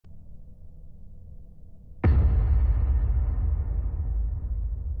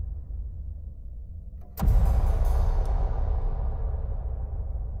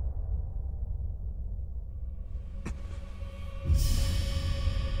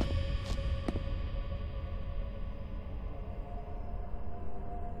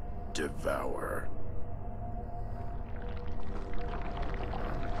devour.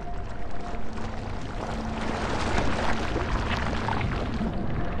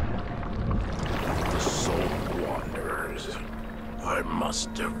 The soul wanders. I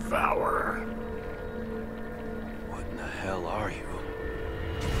must devour. What in the hell are you?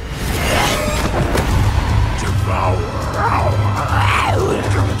 Devour.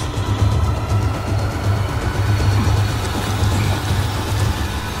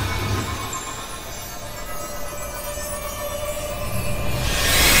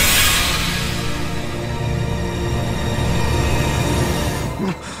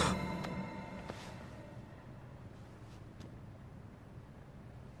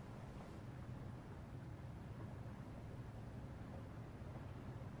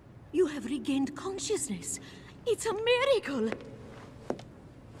 You have regained consciousness. It's a miracle!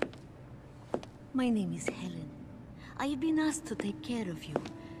 My name is Helen. I have been asked to take care of you.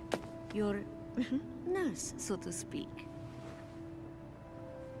 Your nurse, so to speak.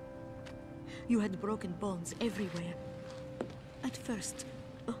 You had broken bones everywhere. At first,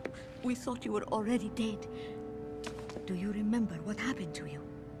 we thought you were already dead. Do you remember what happened to you?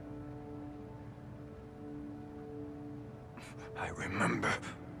 I remember.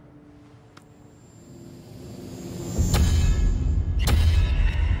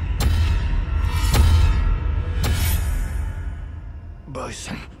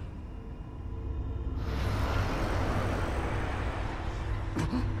 Bison.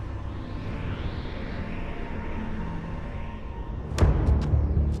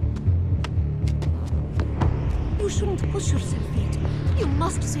 You shouldn't push yourself yet. You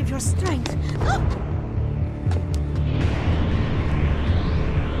must save your strength.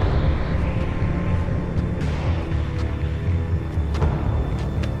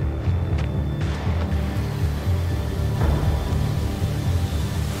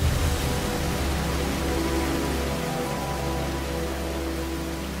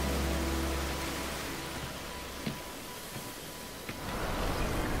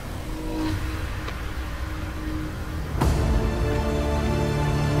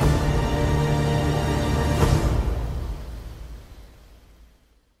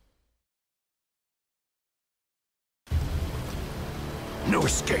 No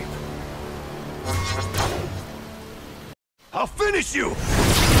escape. I'll finish you!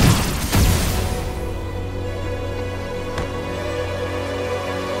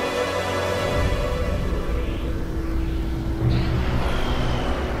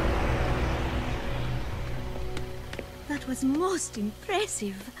 That was most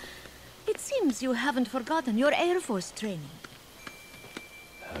impressive. It seems you haven't forgotten your Air Force training.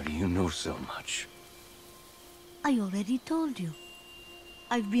 How do you know so much? I already told you.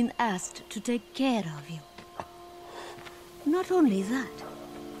 I've been asked to take care of you. Not only that,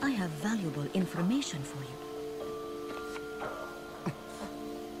 I have valuable information for you.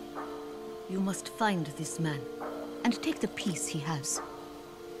 You must find this man, and take the piece he has.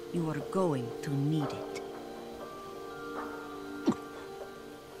 You are going to need it.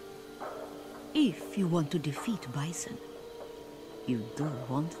 If you want to defeat Bison, you do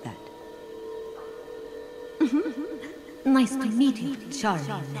want that. Nice to meet you, Charlie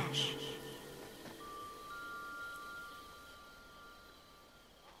Nash.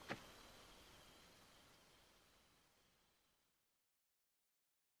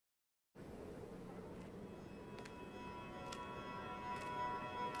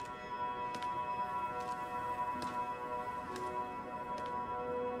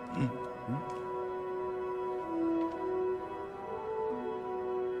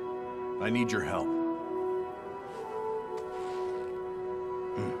 I need your help.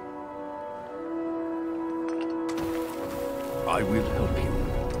 I will help you.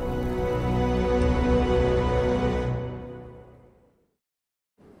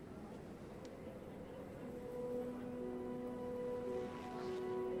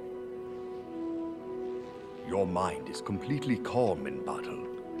 Your mind is completely calm in battle.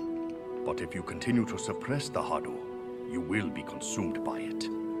 But if you continue to suppress the Hado, you will be consumed by it.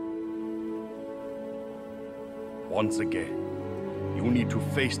 Once again, you need to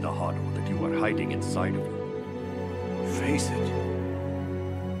face the Hado that you are hiding inside of you. Face it.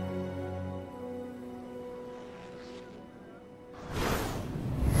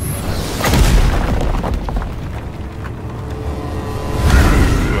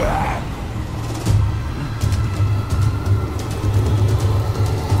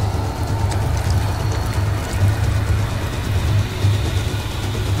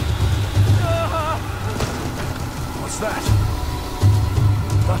 What's that?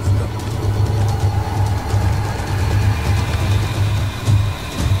 That's the...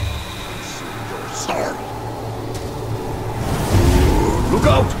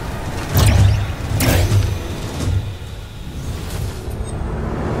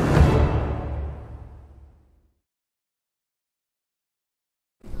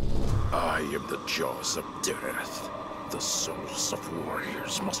 jaws of death. The souls of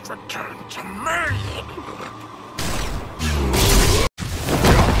warriors must return to me!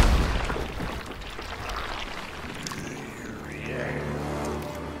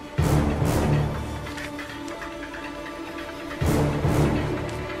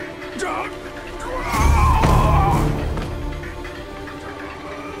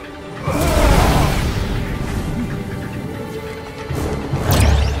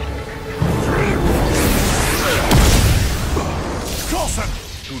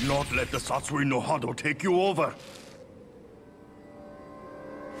 Do not let the Satsui no Hado take you over.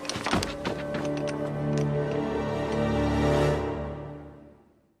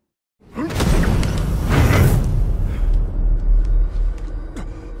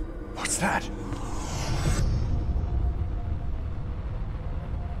 What's that?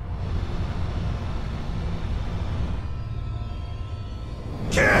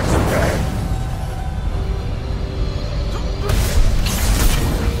 Get away!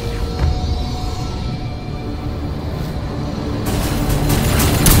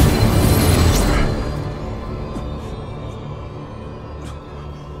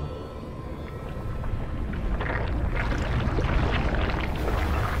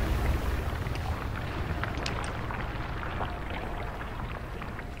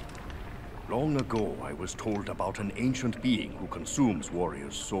 Long ago, I was told about an ancient being who consumes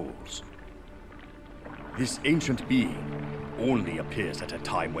warriors' souls. This ancient being only appears at a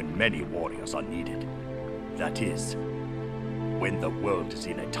time when many warriors are needed. That is, when the world is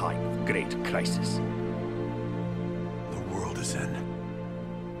in a time of great crisis. The world is in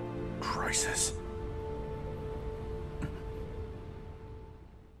crisis.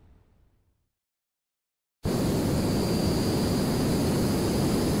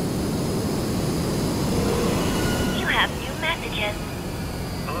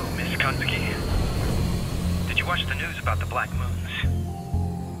 Hello, Miss Kanzuki. Did you watch the news about the Black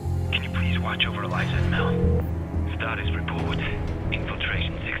Moons? Can you please watch over Eliza and Mel? Status report.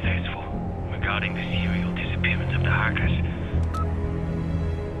 Infiltration successful. Regarding the serial disappearance of the Harkers.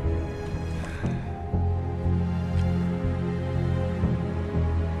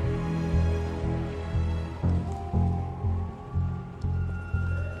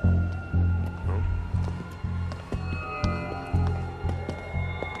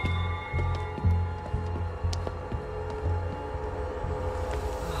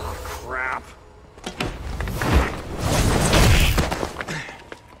 Crap.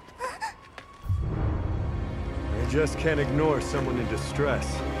 I just can't ignore someone in distress.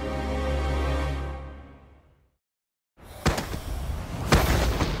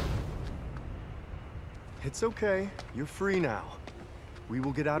 It's okay. You're free now. We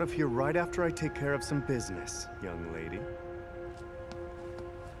will get out of here right after I take care of some business, young lady.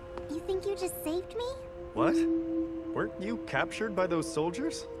 You think you just saved me? What? Weren't you captured by those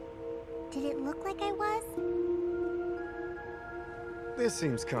soldiers? Did it look like I was? This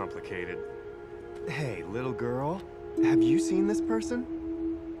seems complicated. Hey, little girl. Have you seen this person?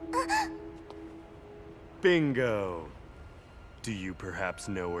 Bingo! Do you perhaps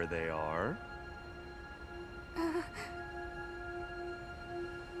know where they are?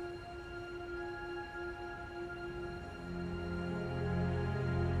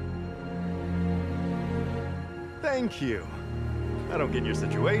 Thank you. I don't get your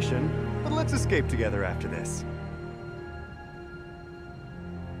situation, but let's escape together after this.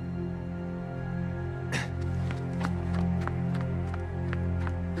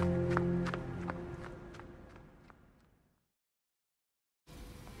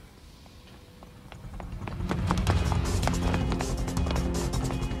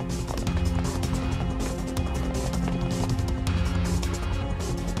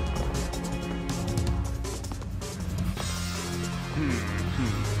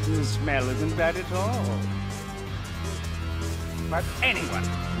 The smell isn't bad at all. But anyone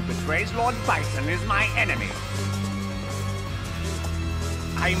who betrays Lord Bison is my enemy.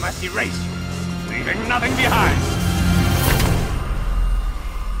 I must erase you, leaving nothing behind.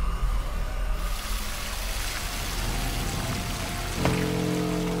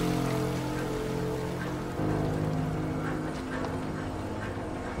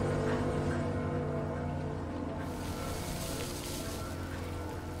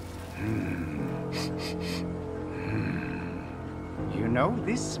 You know,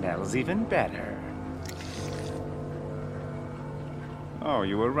 this smells even better. Oh,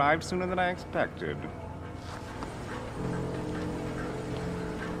 you arrived sooner than I expected.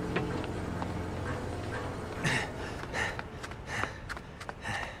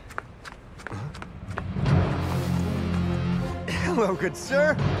 Hello, good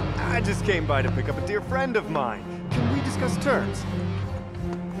sir. I just came by to pick up a dear friend of mine. Can we discuss terms?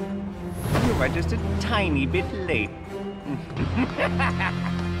 You are just a tiny bit late.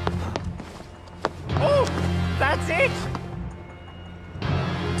 Oh, that's it!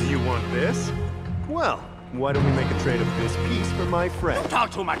 Do you want this? Well, why don't we make a trade of this piece for my friend? Don't talk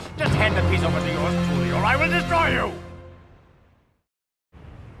too much. Just hand the piece over to yours truly, or I will destroy you!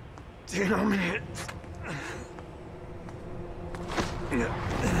 Damn it.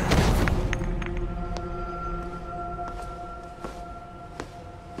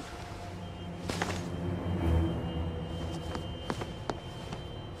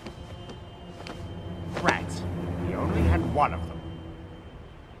 Rats. He only had one of them.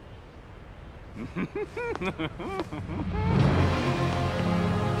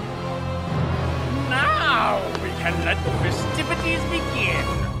 Now we can let the festivities begin.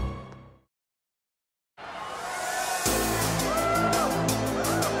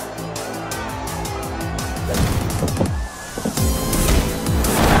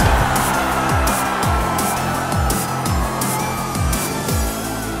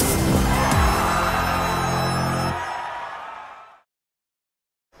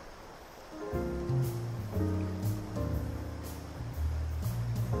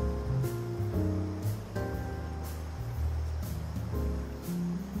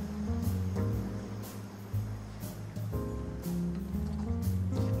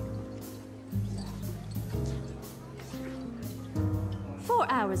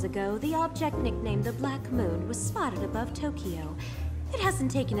 Hours ago, the object nicknamed the Black Moon was spotted above Tokyo. It hasn't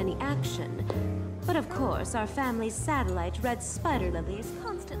taken any action, but of course, our family's satellite, Red Spider Lily, is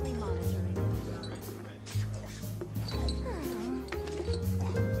constantly monitoring it.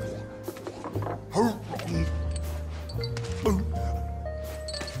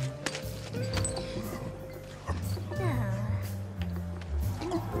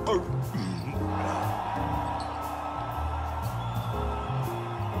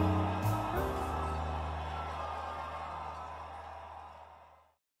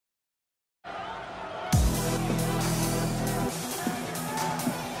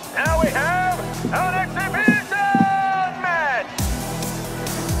 Now we have an exhibition match!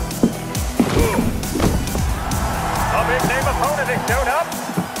 A big name opponent has shown up.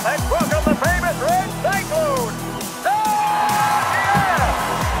 Let's welcome the famous Red Cyclone, Zodiac!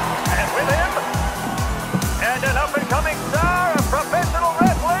 And with him, and an up-and-coming star of professional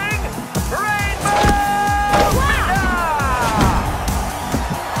wrestling, Rainbow!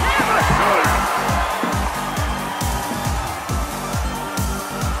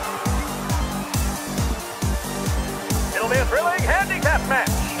 It'll be a thrilling handicap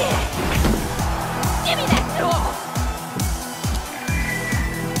match. Give me that tool!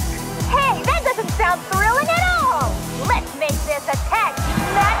 Hey, that doesn't sound thrilling at all! Let's make this a tag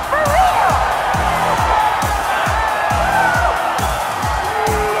team match for real!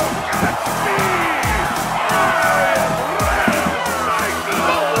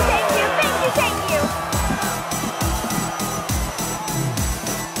 Thank you!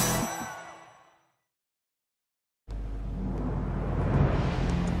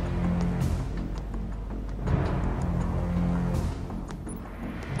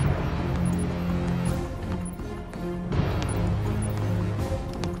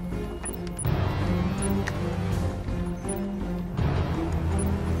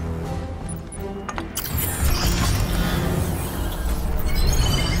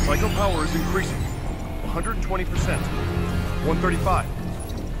 Psycho power is increasing. 120%. 135.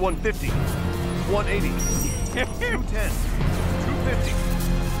 150. 180. 210. 250.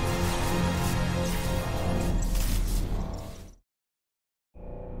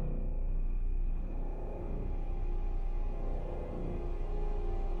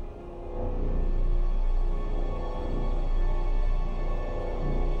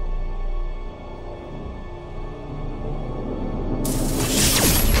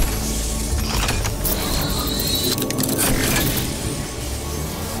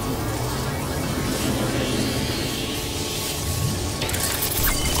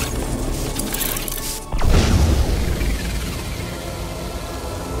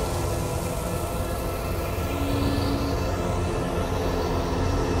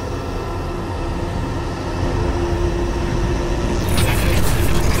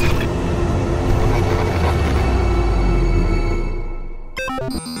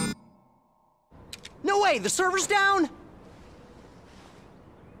 No way, the server's down?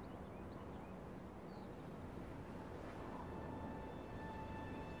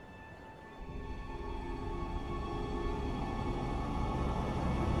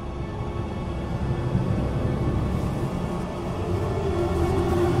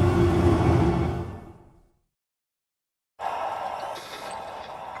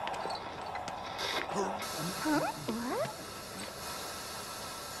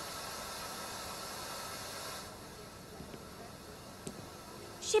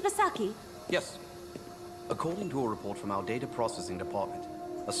 Shibasaki. Yes. According to a report from our data processing department,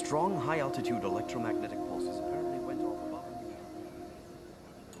 a strong high-altitude electromagnetic pulses apparently went off above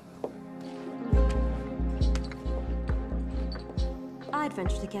the... I'd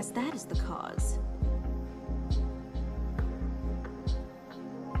venture to guess that is the cause.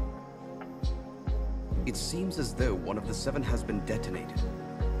 It seems as though one of the 7 has been detonated.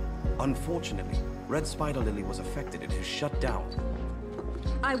 Unfortunately, Red Spider Lily was affected and is shut down.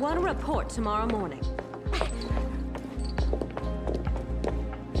 I want a report tomorrow morning.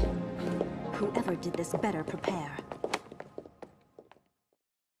 Whoever did this better prepare.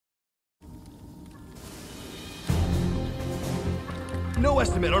 No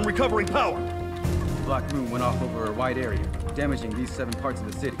estimate on recovering power! The Black Moon went off over a wide area, damaging these 7 parts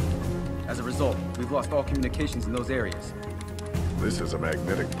of the city. As a result, we've lost all communications in those areas. This is a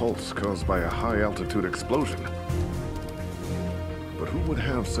magnetic pulse caused by a high-altitude explosion. But who would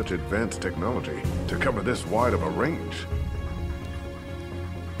have such advanced technology to cover this wide of a range?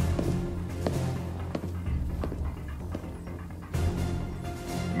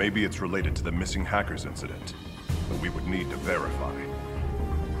 Maybe it's related to the missing hackers incident, but we would need to verify.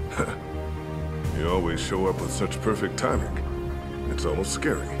 You always show up with such perfect timing. It's almost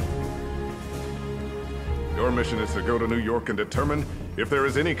scary. Your mission is to go to New York and determine if there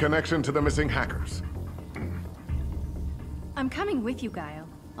is any connection to the missing hackers. I'm coming with you, Guile.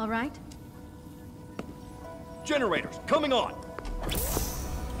 All right? Generators, coming on!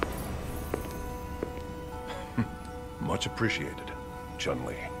 Much appreciated,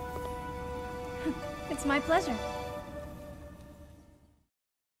 Chun-Li. It's my pleasure.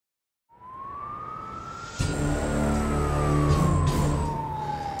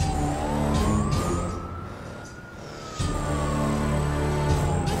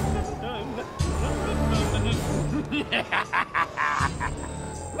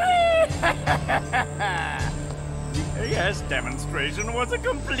 The AS demonstration was a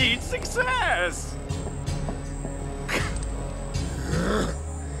complete success!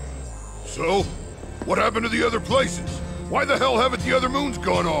 So? What happened to the other places? Why the hell haven't the other moons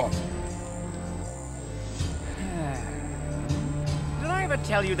gone off? Did I ever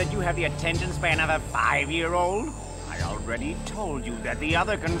tell you that you have the attention span of a 5-year-old? I already told you that the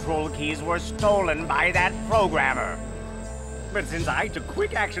other control keys were stolen by that programmer. But since I took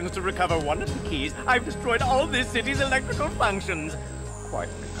quick actions to recover one of the keys, I've destroyed all this city's electrical functions. Quite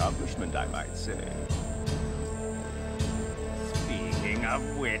an accomplishment, I might say. Speaking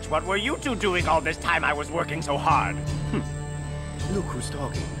of which, what were you two doing all this time I was working so hard? Look who's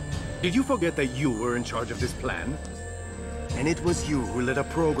talking. Did you forget that you were in charge of this plan? And it was you who let a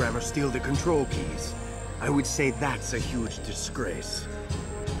programmer steal the control keys. I would say that's a huge disgrace.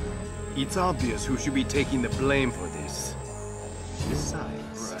 It's obvious who should be taking the blame for this.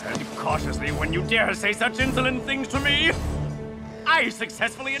 Besides... Tread cautiously when you dare say such insolent things to me! I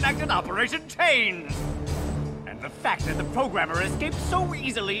successfully enacted Operation Chains! And the fact that the programmer escaped so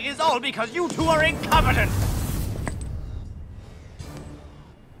easily is all because you two are incompetent!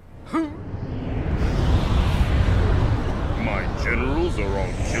 My generals are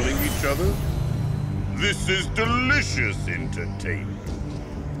all killing each other? This is delicious entertainment.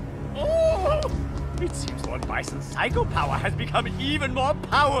 Oh! It seems Lord Bison's psycho power has become even more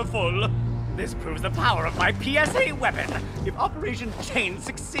powerful! This proves the power of my PSA weapon! If Operation Chain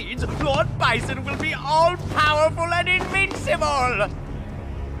succeeds, Lord Bison will be all-powerful and invincible!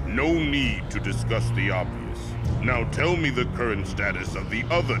 No need to discuss the obvious. Now tell me the current status of the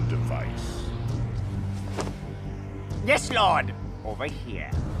other device. Yes, Lord! Over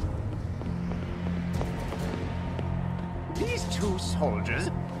here. These 2 soldiers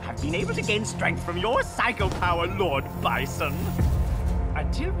have been able to gain strength from your psycho power, Lord Bison.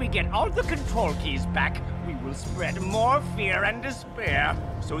 Until we get all the control keys back, we will spread more fear and despair,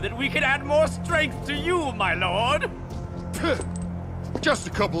 so that we can add more strength to you, my lord! Just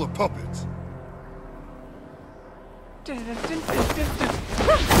a couple of puppets.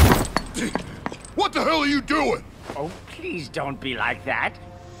 What the hell are you doing? Oh, please don't be like that.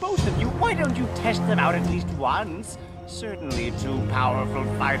 Both of you, why don't you test them out at least once? Certainly 2 powerful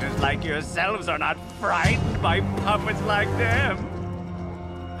fighters like yourselves are not frightened by puppets like them.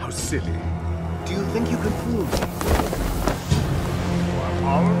 How silly. Do you think you can fool me? You are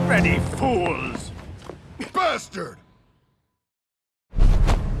already fools! Bastard!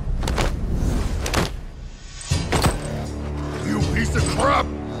 You piece of crap!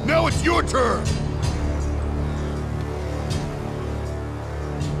 Now it's your turn!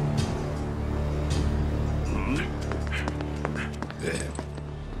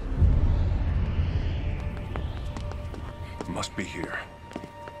 Must be here.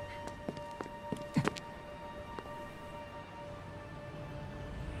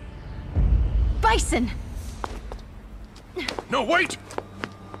 Bison! No, wait!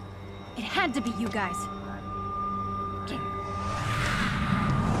 It had to be you guys.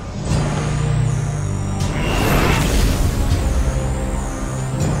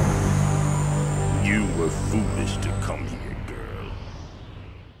 You were foolish to come here, girl.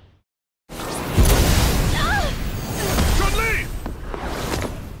 Chun-Li!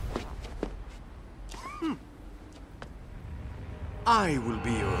 I will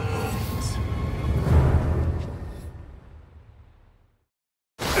be your opponent.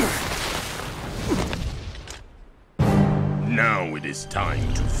 Now it is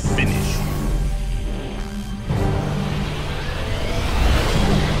time to finish you.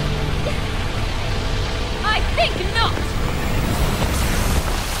 I think not!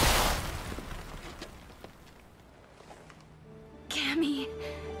 Cammy...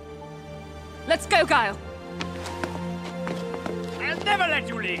 Let's go, Guile! I'll never let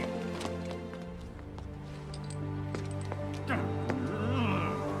you leave!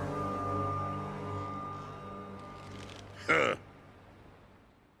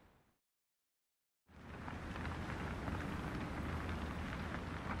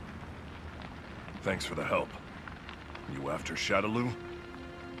 Thanks for the help. You after Shadaloo?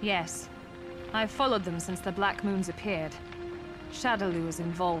 Yes. I've followed them since the Black Moons appeared. Shadaloo is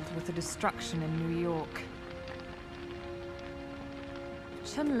involved with the destruction in New York.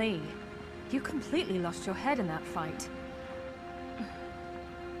 Chun-Li, you completely lost your head in that fight.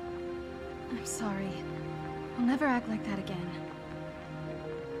 I'm sorry. I'll never act like that again.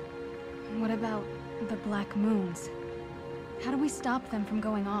 What about the Black Moons? How do we stop them from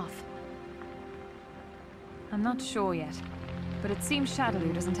going off? I'm not sure yet, but it seems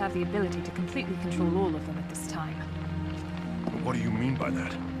Shadaloo doesn't have the ability to completely control all of them at this time. What do you mean by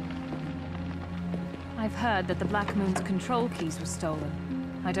that? I've heard that the Black Moon's control keys were stolen.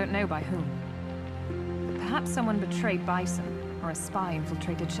 I don't know by whom. Perhaps someone betrayed Bison, or a spy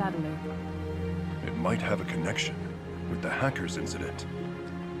infiltrated Shadaloo. It might have a connection with the hackers incident.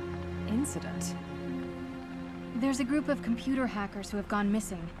 Incident? There's a group of computer hackers who have gone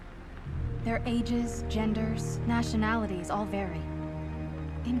missing. Their ages, genders, nationalities all vary,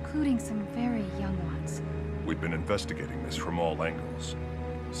 including some very young ones. We've been investigating this from all angles,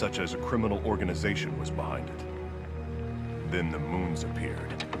 such as a criminal organization was behind it. Then the Moons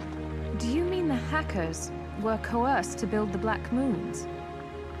appeared. Do you mean the hackers were coerced to build the Black Moons?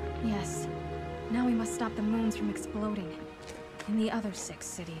 Yes. Now we must stop the Moons from exploding in the other 6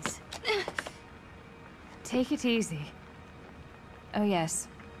 cities. Take it easy. Oh yes,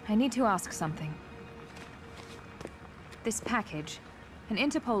 I need to ask something. This package. An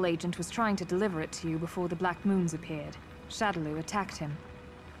Interpol agent was trying to deliver it to you before the Black Moons appeared. Shadaloo attacked him.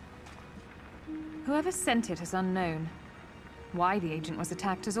 Whoever sent it is unknown. Why the agent was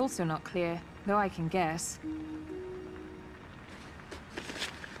attacked is also not clear, though I can guess.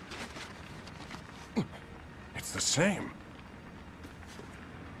 It's the same.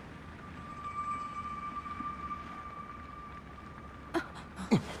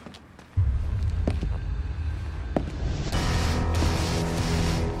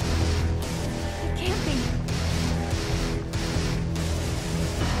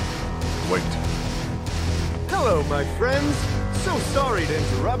 Hello, my friends. So sorry to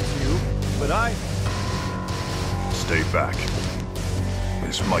interrupt you, but Stay back.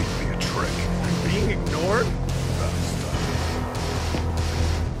 This might be a trick. I'm being ignored?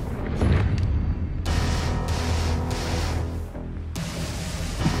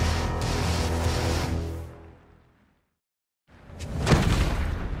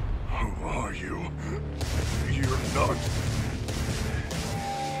 Who are you? You're not...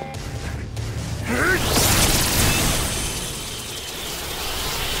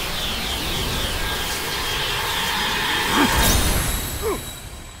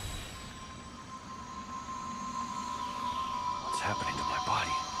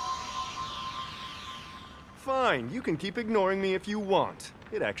 Fine, you can keep ignoring me if you want.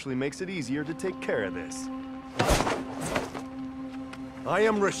 It actually makes it easier to take care of this. I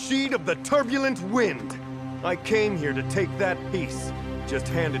am Rashid of the Turbulent Wind. I came here to take that piece. Just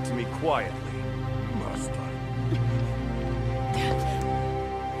hand it to me quietly. Master.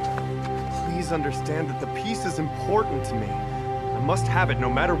 Please understand that the piece is important to me. I must have it no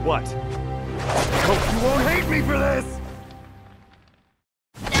matter what. I hope you won't hate me for this!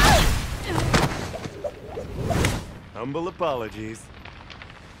 Humble apologies.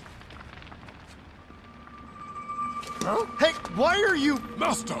 Huh? Hey, why are you...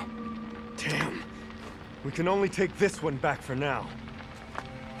 Master! Damn. We can only take this one back for now.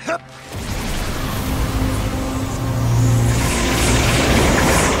 Hup.